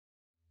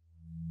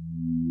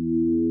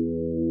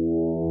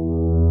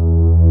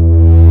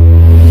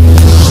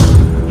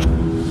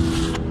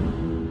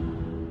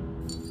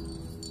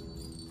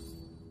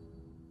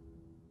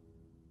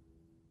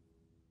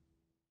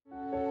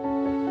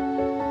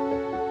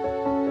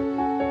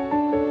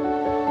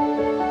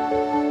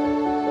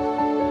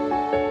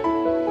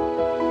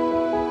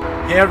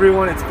Hey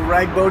everyone, it's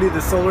Greg Bodie, the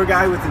solar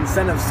guy with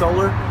Incentive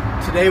Solar.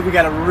 Today we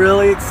got a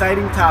really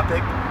exciting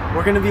topic.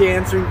 We're going to be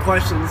answering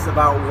questions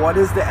about what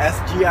is the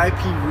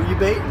SGIP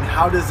rebate and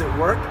how does it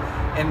work,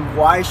 and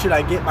why should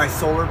I get my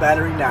solar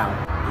battery now.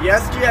 The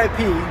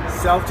SGIP,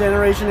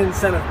 Self-Generation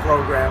Incentive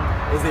Program,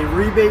 is a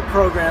rebate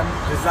program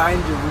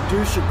designed to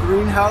reduce your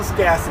greenhouse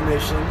gas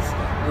emissions,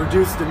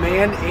 reduce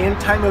demand and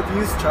time of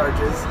use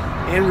charges,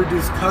 and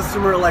reduce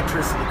customer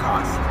electricity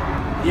costs.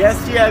 The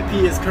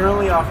SGIP is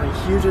currently offering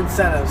huge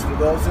incentives for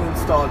those who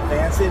install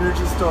advanced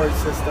energy storage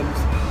systems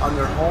on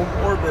their home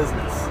or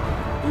business.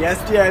 The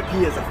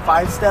SGIP is a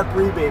 5-step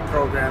rebate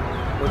program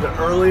where the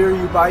earlier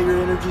you buy your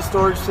energy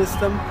storage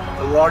system,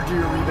 the larger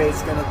your rebate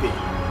is going to be.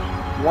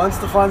 Once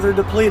the funds are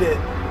depleted,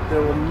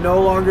 there will no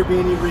longer be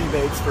any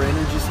rebates for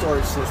energy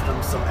storage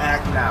systems, so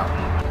act now.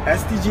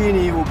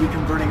 SDG&E will be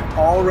converting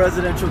all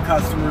residential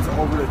customers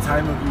over to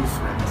time of use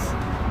rates.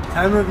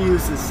 Time of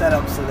use is set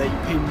up so that you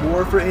pay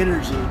more for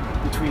energy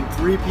between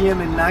 3 p.m.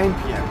 and 9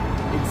 p.m.,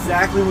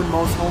 exactly when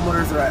most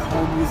homeowners are at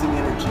home using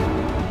energy.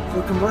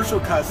 For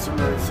commercial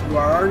customers who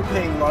are already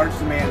paying large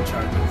demand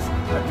charges,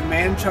 a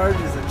demand charge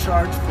is a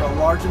charge for a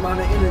large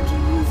amount of energy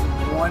used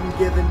in one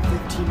given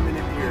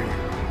 15-minute period.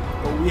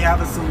 But we have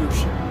a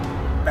solution: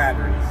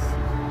 batteries.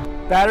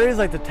 Batteries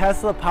like the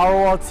Tesla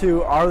Powerwall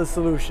 2 are the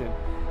solution.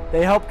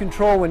 They help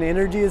control when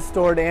energy is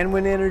stored and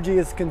when energy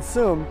is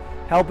consumed,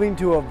 helping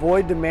to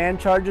avoid demand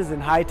charges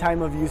and high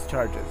time of use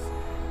charges.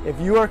 If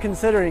you are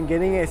considering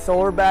getting a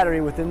solar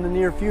battery within the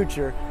near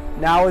future,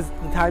 now is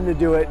the time to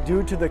do it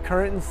due to the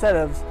current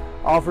incentives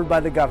offered by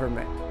the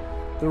government.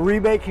 The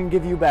rebate can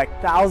give you back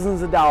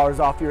thousands of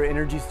dollars off your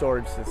energy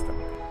storage system.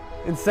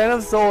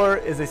 Incentive Solar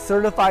is a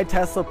certified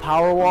Tesla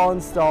Powerwall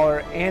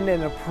installer and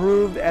an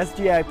approved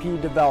SGIP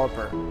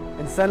developer.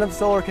 Incentive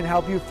Solar can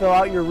help you fill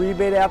out your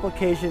rebate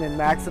application and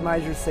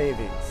maximize your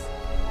savings.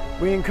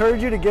 We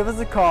encourage you to give us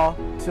a call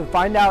to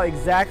find out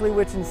exactly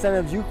which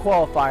incentives you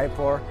qualify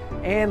for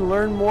and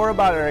learn more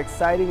about our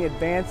exciting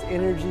advanced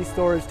energy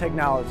storage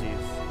technologies.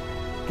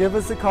 Give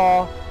us a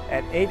call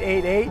at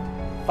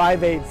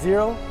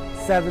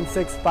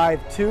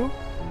 888-580-7652.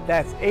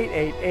 That's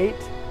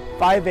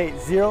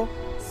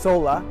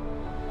 888-580-SOLA,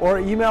 or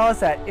email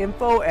us at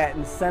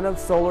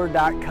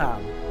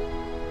info@incentivesolar.com.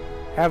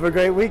 Have a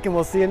great week and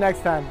we'll see you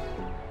next time.